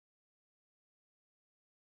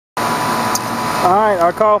Alright,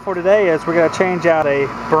 our call for today is we're going to change out a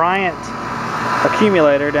Bryant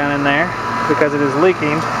accumulator down in there because it is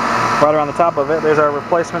leaking right around the top of it. There's our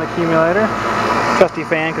replacement accumulator. Trusty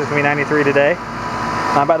fan because it's going to be 93 today.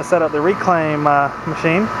 I'm about to set up the reclaim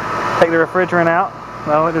machine, take the refrigerant out.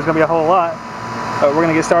 Well, there's going to be a whole lot, but we're going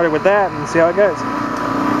to get started with that and see how it goes.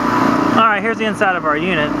 Alright, here's the inside of our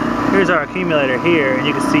unit. Here's our accumulator here, and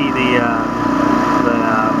you can see the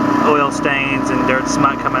oil stains and dirt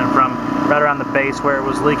smut coming from right around the base where it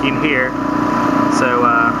was leaking here. So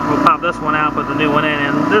we'll pop this one out, put the new one in,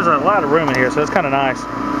 and there's a lot of room in here, so it's kind of nice.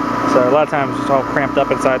 So a lot of times it's all cramped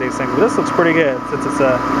up inside these things, but this looks pretty good since it's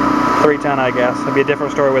a 3-ton, I guess. It'd be a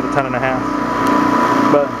different story with a 1.5 tons,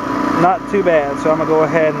 but not too bad. So I'm gonna go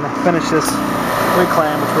ahead and finish this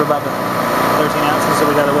reclaim, which we're about to 13 ounces, so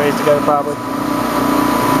we got a ways to go probably.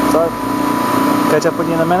 So catch up with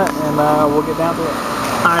you in a minute, and we'll get down to it.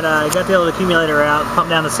 Alright, got the old accumulator out,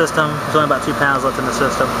 pumped down the system. There's only about 2 pounds left in the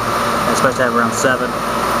system. It's supposed to have around 7.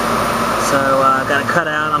 So got it cut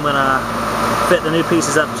out. I'm going to fit the new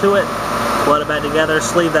pieces up to it, weld it back together,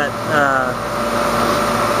 sleeve that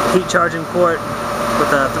heat charging port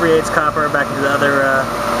with a 3/8 copper back into the other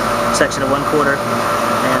section of 1/4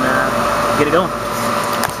 and get it going.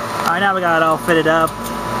 Alright, now we got it all fitted up.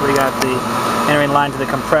 We got the entering line to the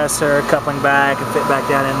compressor, coupling back and fit back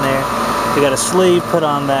down in there. We got a sleeve put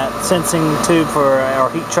on that sensing tube for our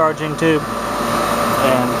heat charging tube,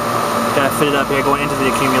 and got it fitted up here going into the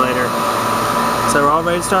accumulator. So we're all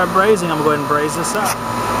ready to start brazing. I'm going to go ahead and braze this up.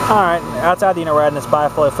 Alright, outside the unit we're adding this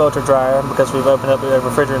bi-flow filter dryer because we've opened up the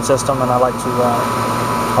refrigerant system, and I like to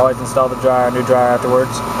always install the dryer, new dryer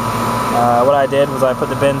afterwards. What I did was I put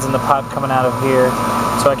the bins in the pipe coming out of here,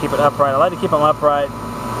 so I keep it upright. I like to keep them upright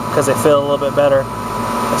because they feel a little bit better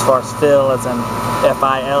as far as fill, as in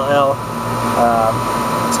F-I-L-L.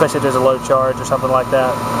 Especially if there's a low charge or something like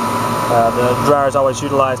that. The dryer is always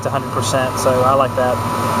utilized to 100%, so I like that.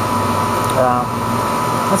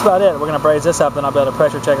 That's about it. We're going to braze this up, then I'll be able to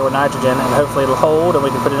pressure check it with nitrogen, and hopefully it'll hold and we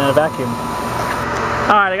can put it in a vacuum.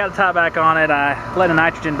 Alright, I got the top back on it. I let the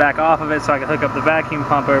nitrogen back off of it so I can hook up the vacuum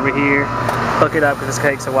pump over here. Hook it up because this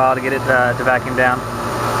takes a while to get it to vacuum down.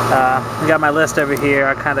 We got my list over here.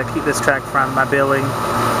 I kind of keep this track from my billing.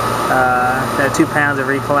 2 pounds of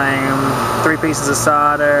reclaim, 3 pieces of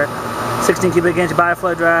solder, 16 cubic inch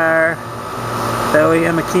bi-flow dryer, the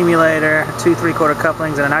OEM accumulator, 2 3/4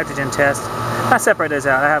 couplings, and a nitrogen test. I separate those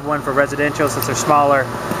out. I have one for residential since they're smaller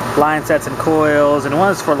line sets and coils, and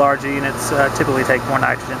one's for larger units, typically take more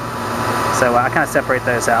nitrogen. So I kind of separate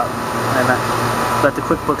those out and let the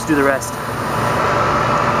QuickBooks do the rest.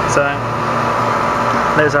 So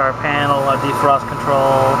there's our panel, defrost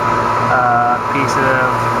control, piece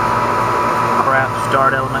of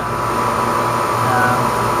start element.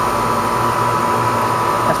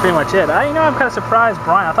 That's pretty much it. I'm kind of surprised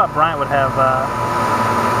Bryant. I thought Bryant would have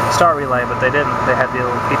start relay, but they didn't. They had the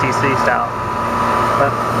old PTC style.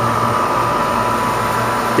 But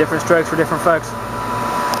different strokes for different folks.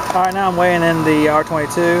 Alright, now I'm weighing in the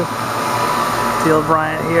R22. The old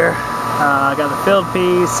Bryant here. I got the filled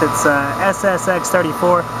piece. It's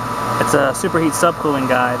SSX34. It's a superheat subcooling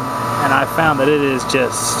guide, and I found that it is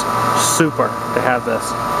just super to have this.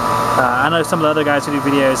 I know some of the other guys who do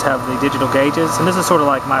videos have the digital gauges, and this is sort of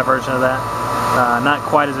like my version of that. Not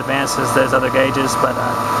quite as advanced as those other gauges, but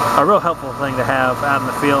a real helpful thing to have out in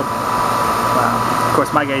the field. Of course,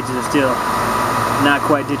 my gauges are still not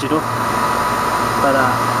quite digital, but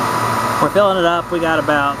we're filling it up. We got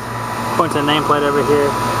about, point to the nameplate over here,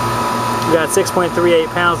 we got 6.38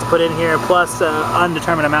 pounds to put in here, plus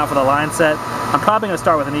undetermined amount for the line set. I'm probably going to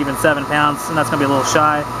start with an even 7 pounds, and that's going to be a little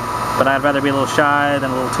shy, but I'd rather be a little shy than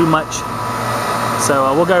a little too much. So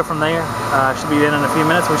we'll go from there. Should be in a few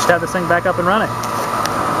minutes. We should have this thing back up and running.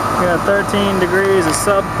 We got 13 degrees of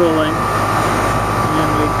subcooling, and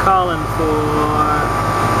we're calling for,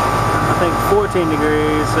 I think, 14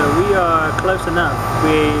 degrees, so we are close enough.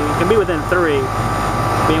 We can be within 3.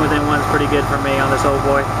 Being within 1 is pretty good for me on this old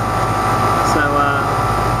boy. So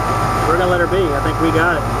we're going to let her be. I think we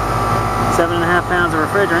got it. 7.5 pounds of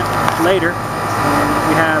refrigerant later, and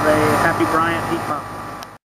we have a happy Bryant heat pump.